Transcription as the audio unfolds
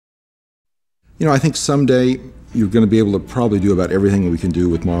You know, I think someday you're going to be able to probably do about everything we can do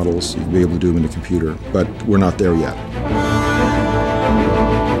with models. You'll be able to do them in a computer, but we're not there yet.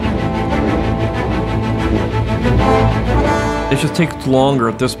 It just takes longer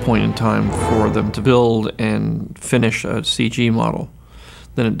at this point in time for them to build and finish a CG model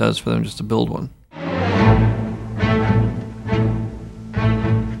than it does for them just to build one.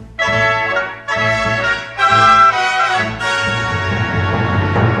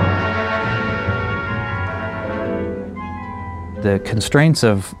 The constraints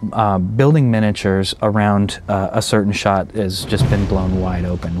of building miniatures around a certain shot has just been blown wide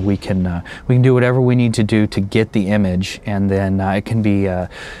open. We can do whatever we need to do to get the image, and then it can be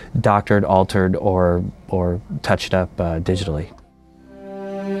doctored, altered, or touched up digitally.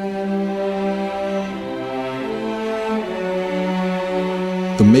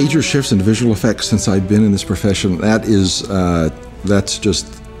 The major shifts in visual effects since I've been in this profession, that's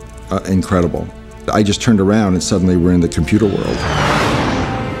just incredible. I just turned around and suddenly we're in the computer world.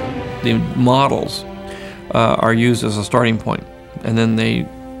 The models are used as a starting point, and then they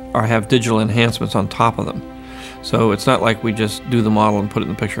have digital enhancements on top of them. So it's not like we just do the model and put it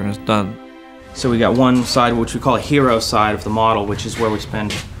in the picture and it's done. So we got one side, which we call a hero side of the model, which is where we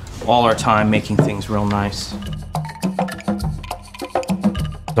spend all our time making things real nice.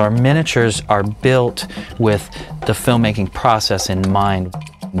 Our miniatures are built with the filmmaking process in mind.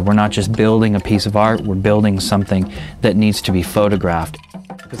 We're not just building a piece of art, we're building something that needs to be photographed.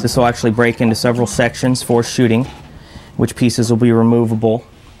 This will actually break into several sections for shooting, which pieces will be removable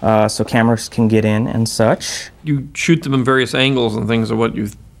so cameras can get in and such. You shoot them in various angles and things of what you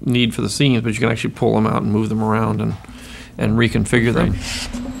need for the scenes, but you can actually pull them out and move them around and reconfigure them.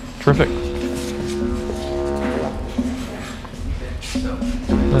 Terrific.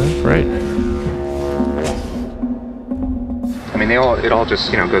 Right. I mean, it all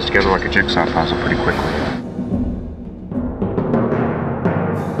just, goes together like a jigsaw puzzle pretty quickly.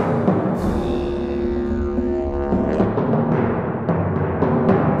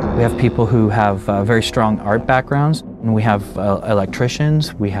 We have people who have very strong art backgrounds, and we have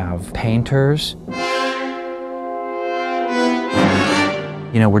electricians, we have painters.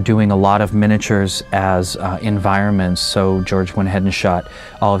 We're doing a lot of miniatures as environments, so George went ahead and shot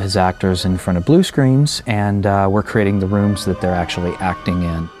all of his actors in front of blue screens, and we're creating the rooms that they're actually acting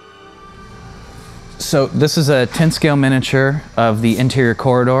in. So this is a 10-scale miniature of the interior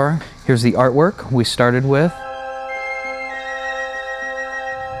corridor. Here's the artwork we started with.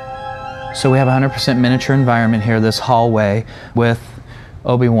 So we have a 100% miniature environment here, this hallway with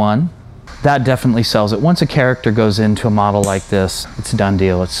Obi-Wan. That definitely sells it. Once a character goes into a model like this, it's a done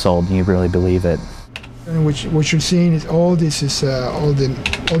deal, it's sold, and you really believe it. And what you're seeing is all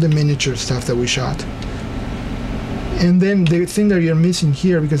the miniature stuff that we shot. And then the thing that you're missing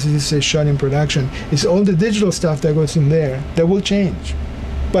here, because this is shot in production, is all the digital stuff that goes in there that will change.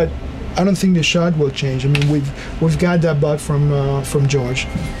 But I don't think the shot will change. I mean, we've got that bug from George.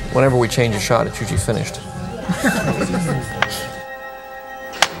 Whenever we change a shot, it's usually finished.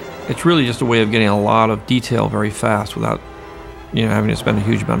 It's really just a way of getting a lot of detail very fast without, having to spend a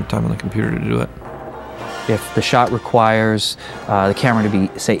huge amount of time on the computer to do it. If the shot requires the camera to be,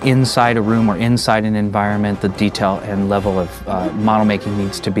 say, inside a room or inside an environment, the detail and level of model making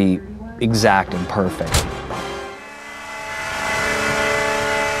needs to be exact and perfect.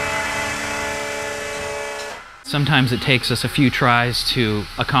 Sometimes it takes us a few tries to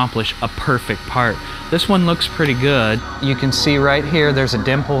accomplish a perfect part. This one looks pretty good. You can see right here there's a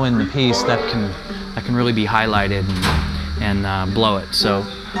dimple in the piece that can really be highlighted and blow it. So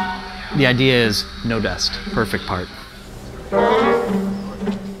the idea is no dust, perfect part.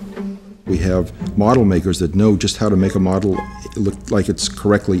 We have model makers that know just how to make a model look like it's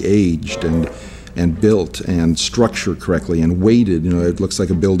correctly aged and built and structured correctly and weighted. It looks like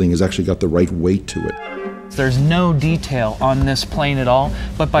a building has actually got the right weight to it. There's no detail on this plane at all,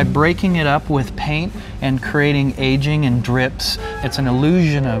 but by breaking it up with paint and creating aging and drips, it's an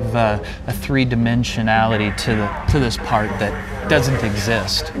illusion of a three-dimensionality to this part that doesn't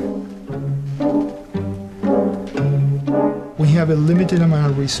exist. We have a limited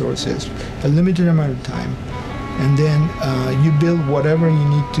amount of resources, a limited amount of time, and then you build whatever you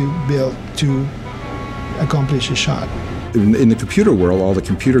need to build to accomplish a shot. In the computer world, all the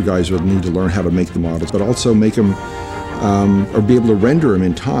computer guys would need to learn how to make the models, but also make them or be able to render them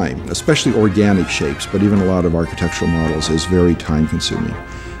in time, especially organic shapes, but even a lot of architectural models is very time-consuming.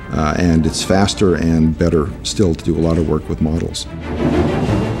 And it's faster and better still to do a lot of work with models.